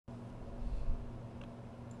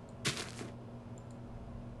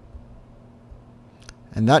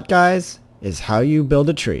And that, guys, is how you build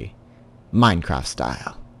a tree, Minecraft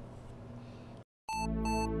style.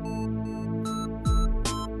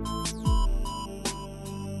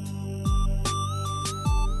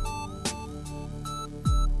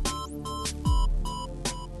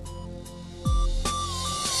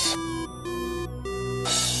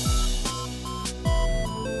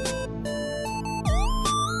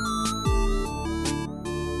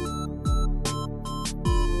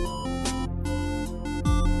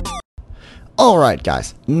 Alright,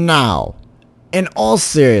 guys, now, in all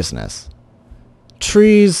seriousness,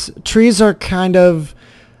 trees are kind of,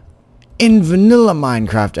 in vanilla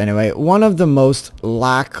Minecraft anyway, one of the most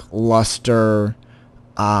lackluster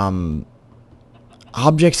objects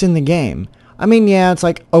in the game. I mean, yeah, it's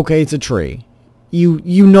like, okay, it's a tree.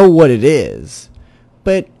 You know what it is,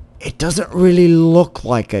 but it doesn't really look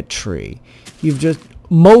like a tree.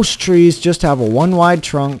 Most trees just have a one wide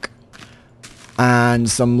trunk and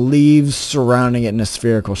some leaves surrounding it in a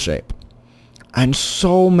spherical shape. And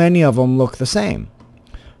so many of them look the same.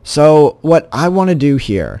 So what I want to do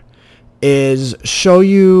here is show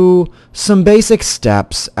you some basic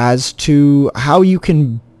steps as to how you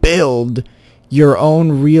can build your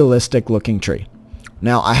own realistic looking tree.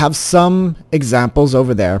 Now, I have some examples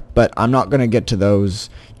over there, but I'm not going to get to those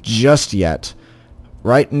just yet.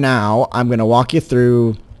 Right now, I'm going to walk you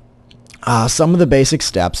through some of the basic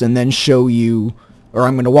steps and then show you, or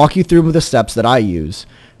I'm going to walk you through the steps that I use,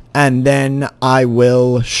 and then I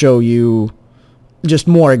will show you just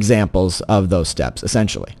more examples of those steps,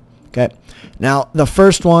 essentially. Okay. Now, the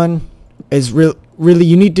first one is really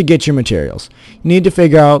you need to get your materials. You need to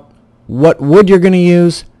figure out what wood you're going to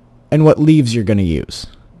use and what leaves you're going to use,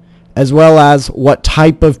 as well as what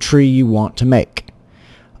type of tree you want to make.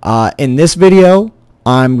 In this video,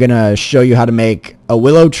 I'm going to show you how to make a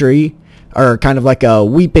willow tree, or kind of like a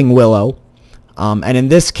weeping willow. And in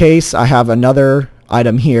this case, I have another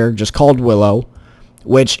item here just called Willow,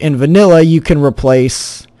 which in vanilla you can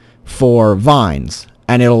replace for vines,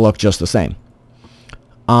 and it'll look just the same.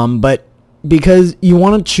 But because you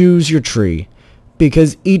want to choose your tree,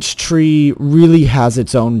 because each tree really has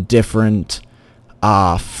its own different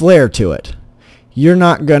flair to it. You're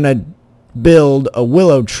not going to build a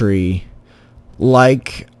willow tree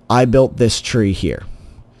like I built this tree here.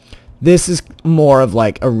 This is more of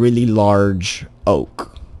like a really large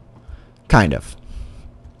oak, kind of.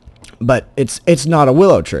 But it's not a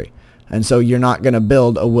willow tree. And so you're not going to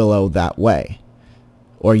build a willow that way,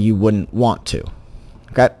 or you wouldn't want to.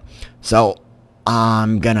 Okay? So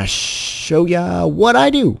I'm going to show you what I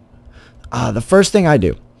do. The first thing I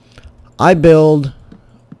do, I build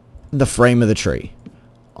the frame of the tree,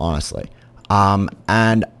 honestly.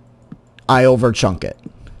 And I overchunk it.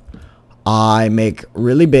 I make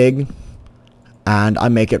really big, and I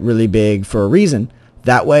make it really big for a reason.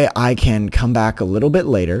 That way I can come back a little bit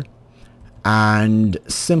later and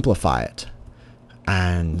simplify it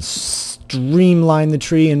and streamline the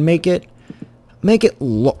tree and make it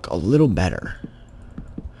look a little better.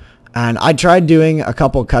 And I tried doing a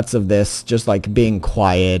couple cuts of this, just like being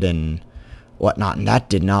quiet and whatnot, and that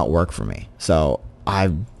did not work for me. So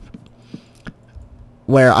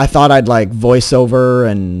where I thought I'd like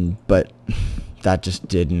voiceover, but that just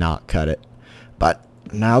did not cut it. But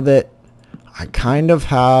now that I kind of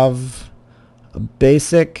have a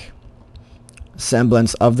basic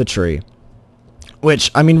semblance of the tree,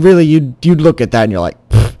 which, I mean, really, you'd look at that and you're like,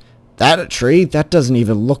 that a tree? That doesn't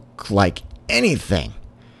even look like anything.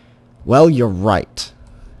 Well, you're right.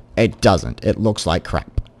 It doesn't. It looks like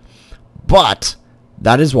crap. But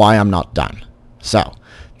that is why I'm not done. So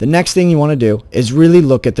the next thing you want to do is really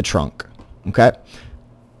look at the trunk, okay?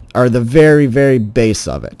 Or the very, very base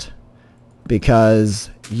of it. Because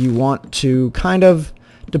you want to kind of,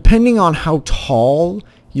 depending on how tall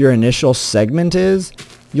your initial segment is,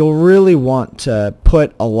 you'll really want to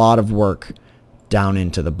put a lot of work down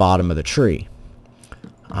into the bottom of the tree.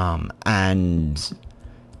 And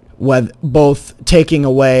with both taking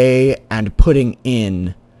away and putting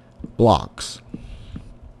in blocks.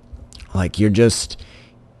 Like you're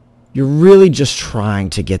really just trying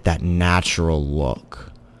to get that natural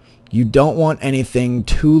look. You don't want anything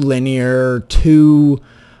too linear, too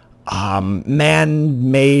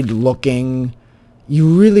man-made looking.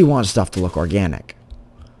 You really want stuff to look organic.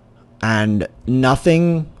 And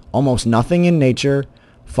almost nothing in nature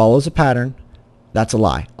follows a pattern. That's a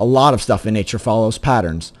lie. A lot of stuff in nature follows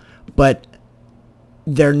patterns, but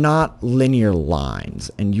they're not linear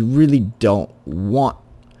lines, and you really don't want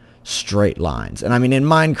straight lines. And I mean, in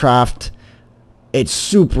Minecraft, it's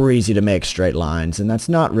super easy to make straight lines, and that's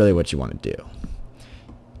not really what you want to do.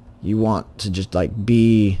 You want to just like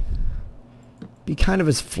be be kind of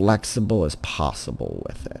as flexible as possible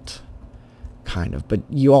with it. Kind of. But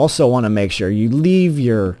you also want to make sure you leave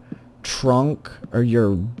your trunk or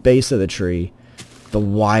your base of the tree the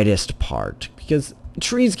widest part, because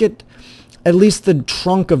trees get, at least the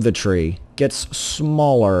trunk of the tree gets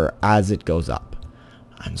smaller as it goes up.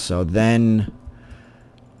 And so then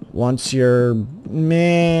once you're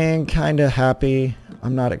kind of happy,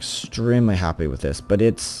 I'm not extremely happy with this, but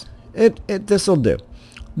this'll do.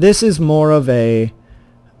 This is more of a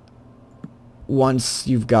once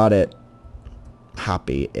you've got it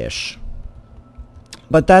happy-ish.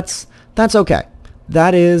 But that's okay.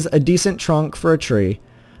 That is a decent trunk for a tree.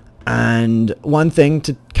 And one thing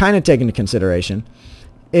to kind of take into consideration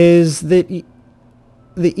is that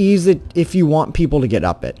the ease that if you want people to get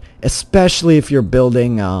up it, especially if you're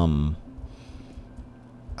building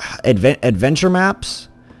adventure maps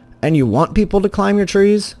and you want people to climb your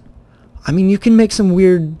trees, I mean, you can make some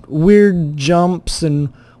weird jumps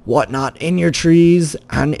and whatnot in your trees,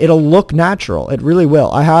 and it'll look natural. It really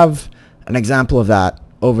will. I have an example of that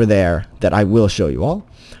over there that I will show you all.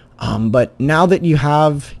 But now that you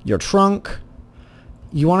have your trunk,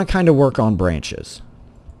 you want to kind of work on branches.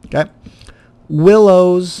 Okay?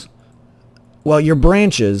 Willows, well, your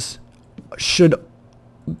branches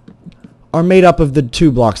are made up of the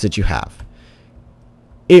 2 blocks that you have.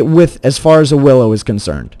 As far as a willow is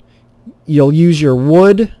concerned, you'll use your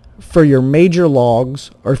wood for your major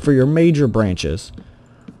logs or for your major branches.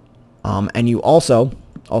 And you also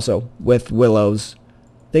with willows,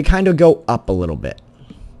 they kind of go up a little bit.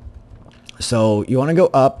 So you want to go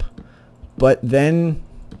up, but then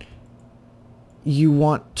you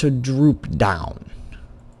want to droop down.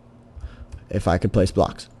 If I could place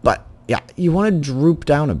blocks. But yeah, you want to droop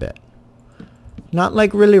down a bit. Not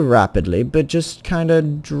like really rapidly, but just kind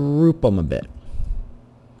of droop them a bit.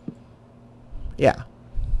 Yeah.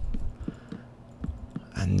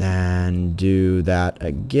 And then do that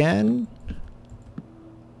again.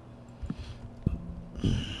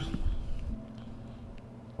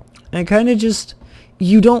 And kind of just,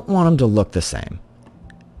 you don't want them to look the same.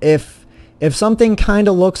 If something kind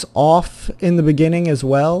of looks off in the beginning as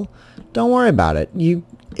well, don't worry about it.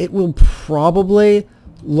 It will probably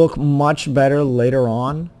look much better later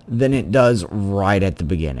on than it does right at the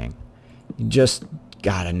beginning. You just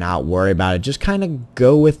gotta not worry about it. Just kind of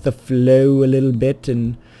go with the flow a little bit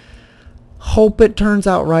and hope it turns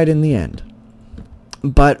out right in the end.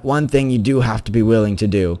 But one thing you do have to be willing to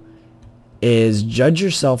do is judge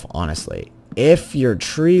yourself honestly. If your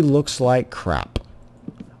tree looks like crap,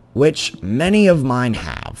 which many of mine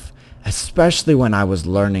have, especially when I was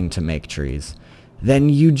learning to make trees, then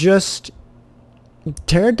you just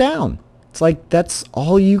tear it down. It's like that's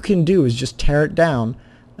all you can do is just tear it down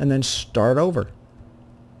and then start over.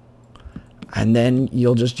 And then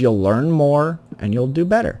you'll learn more and you'll do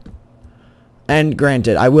better. And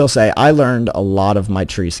granted, I will say I learned a lot of my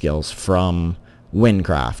tree skills from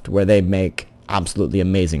Windcraft, where they make absolutely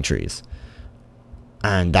amazing trees.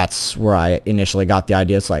 And that's where I initially got the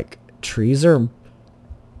idea. It's like trees are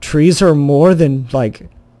more than like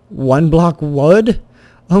 1 block wood.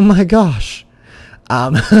 Oh my gosh.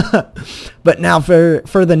 But now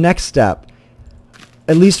for the next step,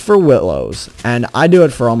 at least for willows, and I do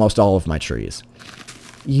it for almost all of my trees,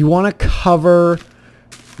 you want to cover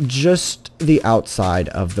just the outside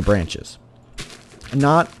of the branches.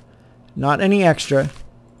 Not any extra.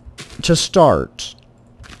 To start,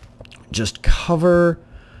 just cover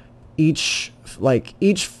each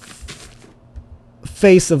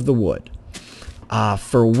face of the wood.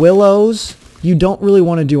 For willows, you don't really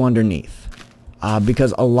want to do underneath,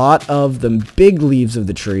 because a lot of the big leaves of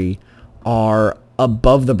the tree are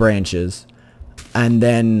above the branches, and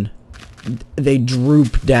then they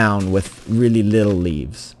droop down with really little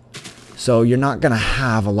leaves. So you're not going to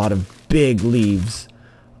have a lot of big leaves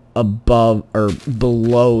above or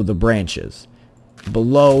below the branches.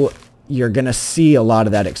 Below, you're going to see a lot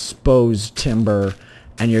of that exposed timber,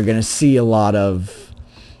 and you're going to see a lot of,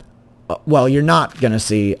 well, you're not going to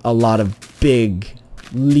see a lot of big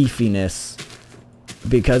leafiness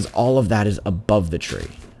because all of that is above the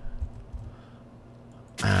tree.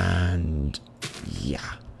 And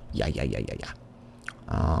yeah.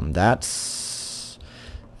 That's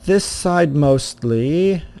this side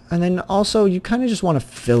mostly. And then also you kind of just want to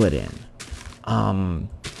fill it in.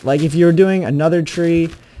 Like if you're doing another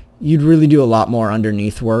tree, you'd really do a lot more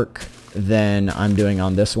underneath work than I'm doing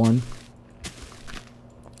on this one.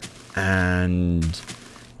 And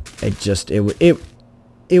it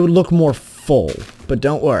would look more full. But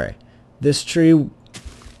don't worry, this tree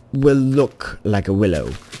will look like a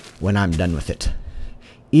willow when I'm done with it,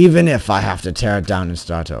 even if I have to tear it down and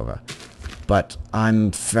start over. but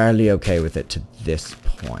I'm fairly okay with it to this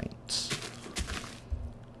point.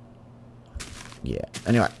 Yeah.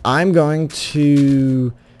 Anyway, I'm going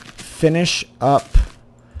to finish up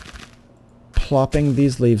plopping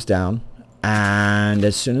these leaves down, and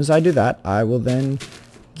as soon as I do that, I will then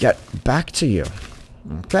get back to you.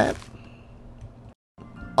 Okay?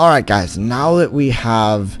 Alright guys, now that we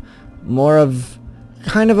have more of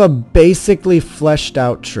kind of a basically fleshed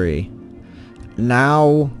out tree,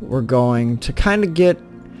 now we're going to kind of get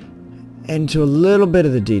into a little bit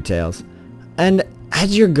of the details. And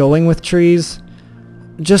as you're going with trees,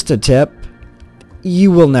 just a tip, you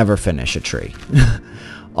will never finish a tree.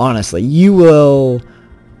 Honestly, you will,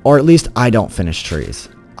 or at least I don't finish trees.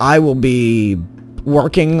 I will be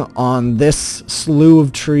working on this slew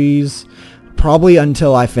of trees probably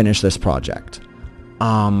until I finish this project.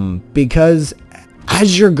 Because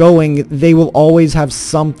as you're going, they will always have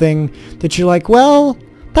something that you're like, well,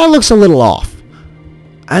 that looks a little off.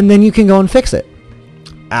 And then you can go and fix it.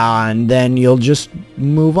 And then you'll just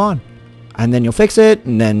move on. And then you'll fix it,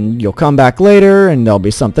 and then you'll come back later, and there'll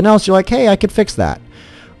be something else. You're like, hey, I could fix that.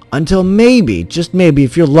 Until maybe, just maybe,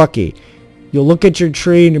 if you're lucky, you'll look at your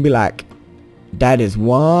tree and you'll be like, that is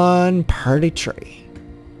one pretty tree.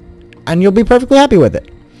 And you'll be perfectly happy with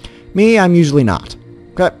it. Me, I'm usually not.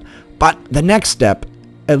 Okay? But the next step,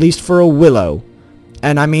 at least for a willow,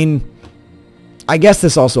 and I mean, I guess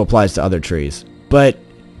this also applies to other trees, but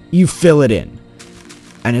you fill it in.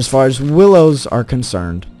 And as far as willows are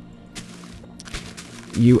concerned,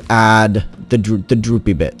 you add the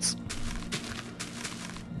droopy bits.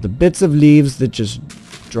 The bits of leaves that just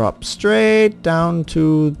drop straight down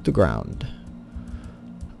to the ground.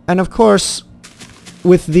 And of course,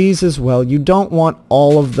 with these as well, you don't want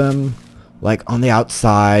all of them like on the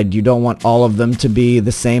outside. You don't want all of them to be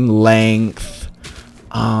the same length.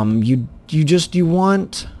 You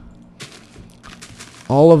want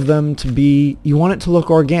all of them to be, you want it to look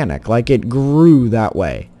organic, like it grew that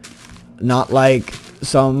way. Not like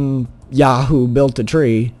some Yahoo built a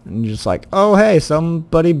tree and you're just like, oh hey,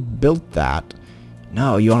 somebody built that.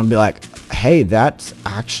 No, you want to be like, hey, that's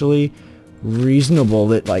actually reasonable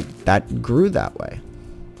that like that grew that way.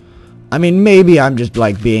 I mean, maybe I'm just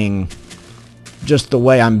like being just the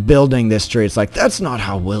way I'm building this tree. It's like, that's not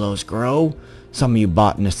how willows grow, some of you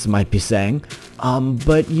botanists might be saying.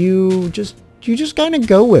 But you just kind of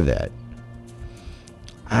go with it.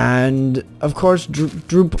 And of course,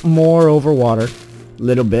 droop more over water,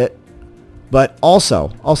 little bit. But also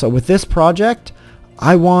with this project,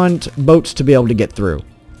 I want boats to be able to get through.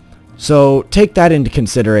 So take that into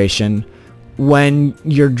consideration when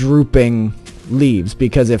you're drooping leaves,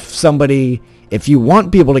 because if you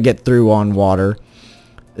want people to get through on water,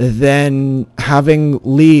 then having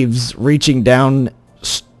leaves reaching down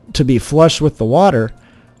to be flush with the water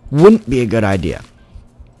wouldn't be a good idea,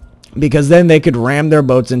 because then they could ram their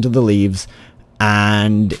boats into the leaves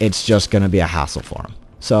and it's just going to be a hassle for them.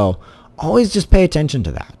 So always just pay attention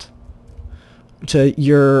to that, to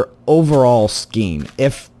your overall scheme.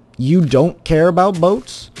 If you don't care about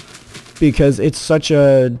boats because it's such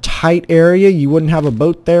a tight area, you wouldn't have a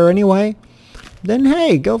boat there anyway, then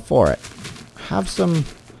hey, go for it. Have some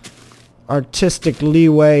artistic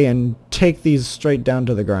leeway and take these straight down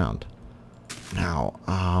to the ground. Now,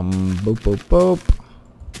 boop, boop, boop.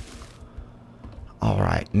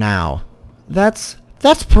 Alright, now, that's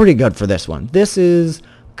pretty good for this one. This is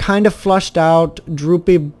kind of flushed out,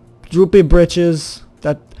 droopy britches.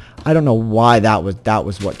 That, I don't know why that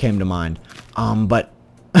was what came to mind. But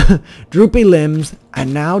droopy limbs,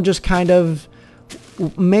 and now just kind of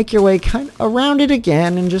make your way kind of around it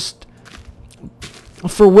again, and just,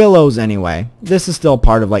 for willows anyway, this is still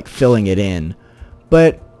part of like filling it in,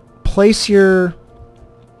 but place your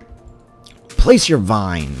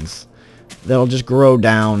vines that'll just grow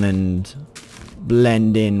down and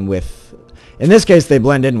blend in with, in this case they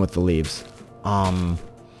blend in with the leaves.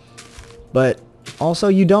 But also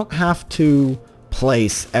you don't have to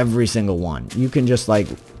place every single one. You can just like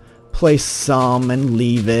place some and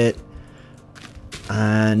leave it.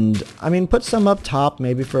 And I mean, put some up top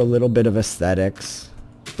maybe for a little bit of aesthetics,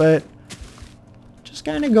 but just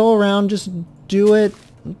kind of go around, just do it,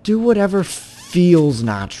 do whatever feels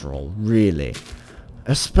natural, really.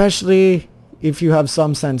 Especially if you have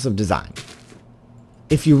some sense of design.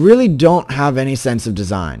 If you really don't have any sense of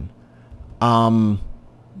design,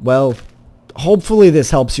 well, hopefully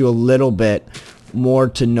this helps you a little bit more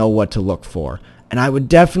to know what to look for. And I would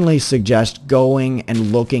definitely suggest going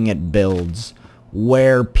and looking at builds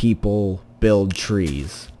where people build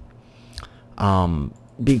trees.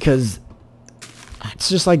 Because it's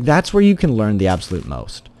just like, that's where you can learn the absolute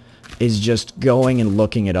most. is just going and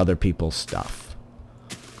looking at other people's stuff.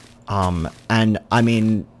 And I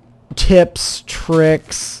mean, tips,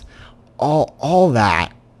 tricks, all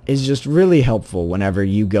that is just really helpful whenever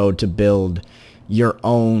you go to build your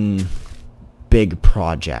own big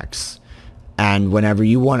projects. And whenever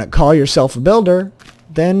you want to call yourself a builder,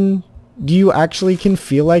 then you actually can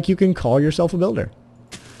feel like you can call yourself a builder.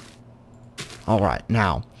 Alright,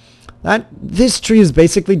 now, this tree is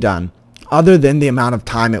basically done, other than the amount of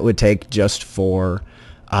time it would take just for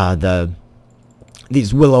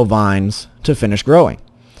these willow vines to finish growing.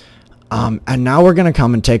 And now we're going to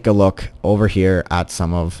come and take a look over here at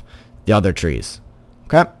some of the other trees.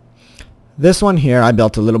 Okay? This one here I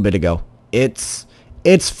built a little bit ago. It's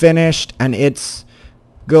finished, and it's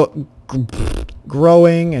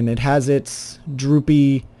growing, and it has its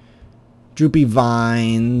droopy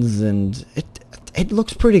vines, and it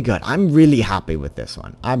looks pretty good. I'm really happy with this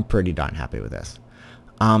one. I'm pretty darn happy with this.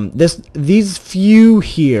 These few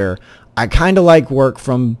here, I kind of like work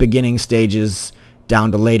from beginning stages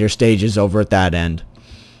down to later stages over at that end.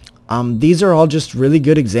 These are all just really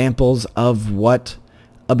good examples of what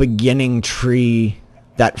a beginning tree,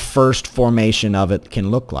 that first formation of it,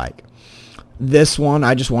 can look like. This one,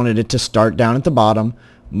 I just wanted it to start down at the bottom,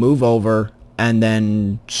 move over, and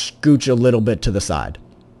then scooch a little bit to the side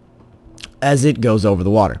as it goes over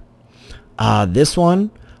the water. This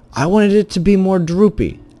one, I wanted it to be more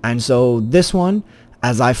droopy, and so this one,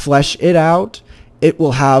 as I flesh it out, it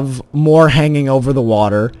will have more hanging over the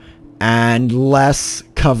water and less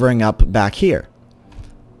covering up back here.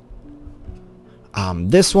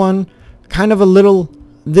 This one, kind of a little,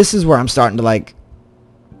 this is where I'm starting to like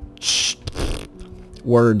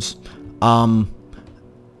words.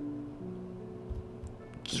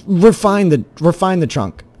 Refine the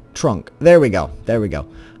trunk. There we go.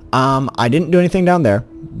 I didn't do anything down there,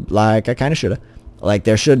 like I kind of should have. Like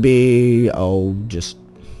there should be, just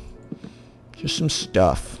some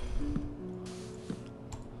stuff.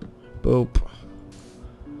 Boop.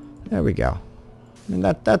 There we go. And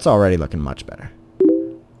that's already looking much better.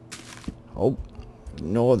 Oh,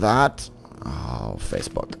 ignore that. Oh,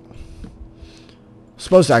 Facebook.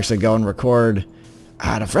 Supposed to actually go and record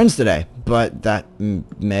at a friend's today, but that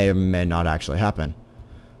may or may not actually happen.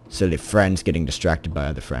 Silly friends getting distracted by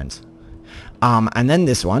other friends. And then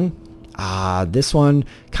this one,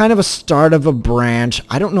 kind of a start of a branch.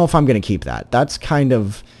 I don't know if I'm going to keep that. That's kind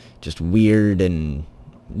of just weird, and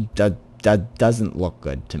that doesn't look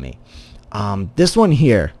good to me. This one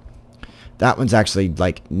here, that one's actually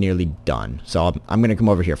like nearly done. So I'm going to come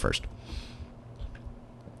over here first.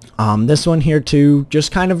 This one here too,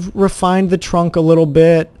 just kind of refined the trunk a little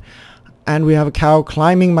bit. And we have a cow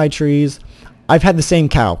climbing my trees. I've had the same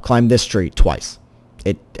cow climb this tree twice.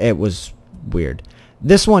 It was weird.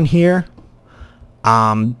 This one here,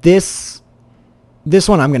 this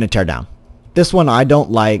one I'm going to tear down. This one I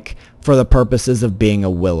don't like for the purposes of being a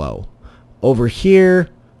willow. Over here,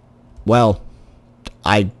 well,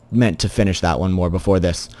 I meant to finish that one more before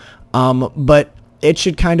this. But it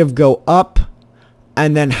should kind of go up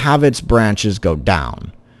and then have its branches go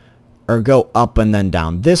down. Or go up and then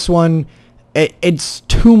down. This one, it's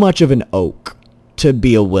too much of an oak to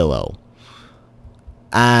be a willow.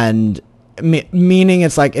 And meaning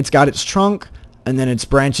it's like it's got its trunk and then its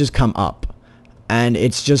branches come up. And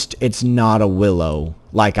it's not a willow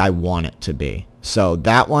like I want it to be. So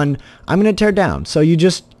that one, I'm going to tear down. So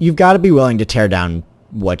you've got to be willing to tear down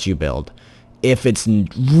what you build. If it's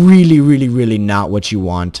really, really, really not what you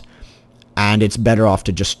want, and it's better off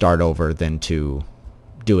to just start over than to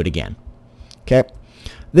do it again. Okay.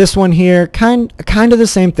 This one here, kind of the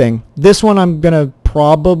same thing. This one I'm going to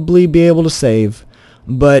probably be able to save,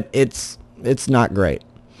 but it's not great.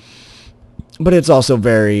 But it's also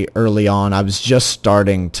very early on. I was just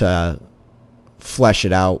starting to flesh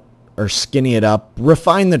it out, or skinny it up,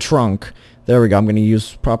 refine the trunk. There we go. I'm going to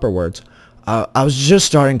use proper words. I was just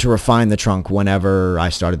starting to refine the trunk whenever I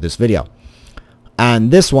started this video.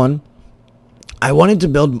 And this one, I wanted to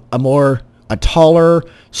build a taller,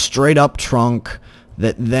 straight up trunk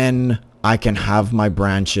that then I can have my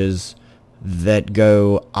branches that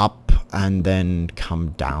go up and then come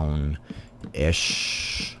down-ish.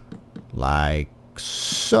 Like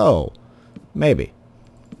so. Maybe.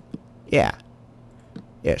 Yeah.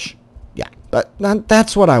 Ish. Yeah. But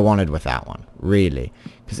that's what I wanted with that one, really.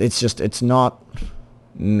 Because it's not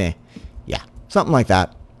meh. Yeah. Something like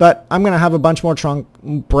that. But I'm going to have a bunch more trunk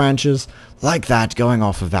branches like that going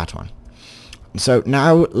off of that one. So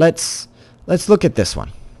now let's look at this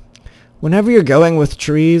one. Whenever you're going with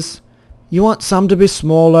trees, you want some to be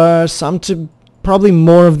smaller, some to, probably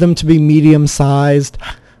more of them to be medium-sized.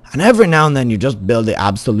 And every now and then you just build the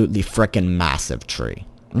absolutely frickin' massive tree.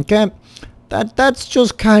 Okay? That's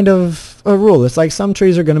just kind of a rule. It's like some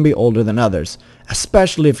trees are going to be older than others.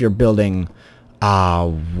 Especially if you're building,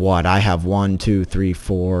 what? I have 1, 2, 3,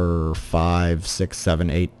 4, 5, 6, 7,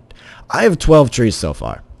 8. I have 12 trees so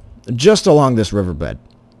far. Just along this riverbed.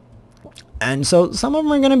 And so some of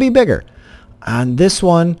them are going to be bigger. And this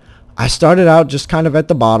one, I started out just kind of at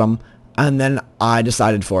the bottom. And then I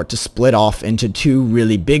decided for it to split off into 2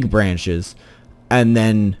 really big branches. And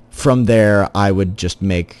then from there, I would just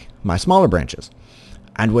make my smaller branches.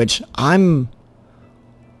 And which I'm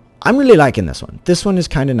really liking this one. This one is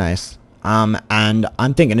kind of nice. And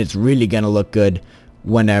I'm thinking it's really going to look good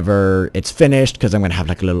whenever it's finished. Because I'm going to have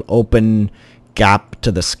like a little open gap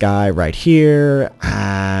to the sky right here.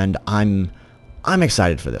 And I'm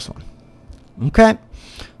excited for this one. Okay.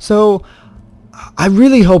 So I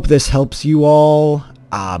really hope this helps you all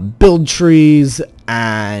build trees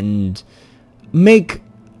and make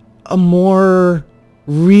a more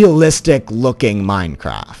realistic looking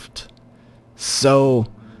Minecraft. So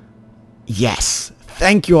yes,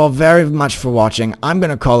 thank you all very much for watching. I'm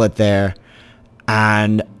gonna call it there,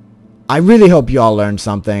 and I really hope you all learned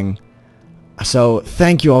something. So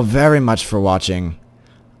thank you all very much for watching.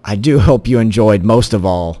 I do hope you enjoyed most of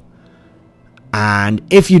all, and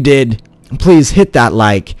if you did, please hit that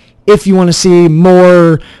like. If you want to see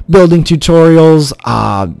more building tutorials,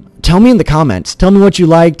 tell me in the comments. Tell me what you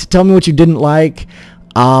liked. Tell me what you didn't like.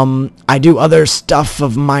 I do other stuff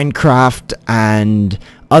of Minecraft and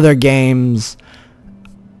other games.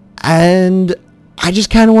 And I just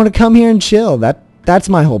kind of want to come here and chill. That's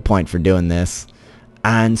my whole point for doing this.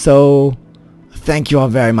 And so, thank you all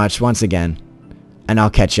very much once again. And I'll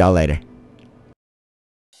catch y'all later.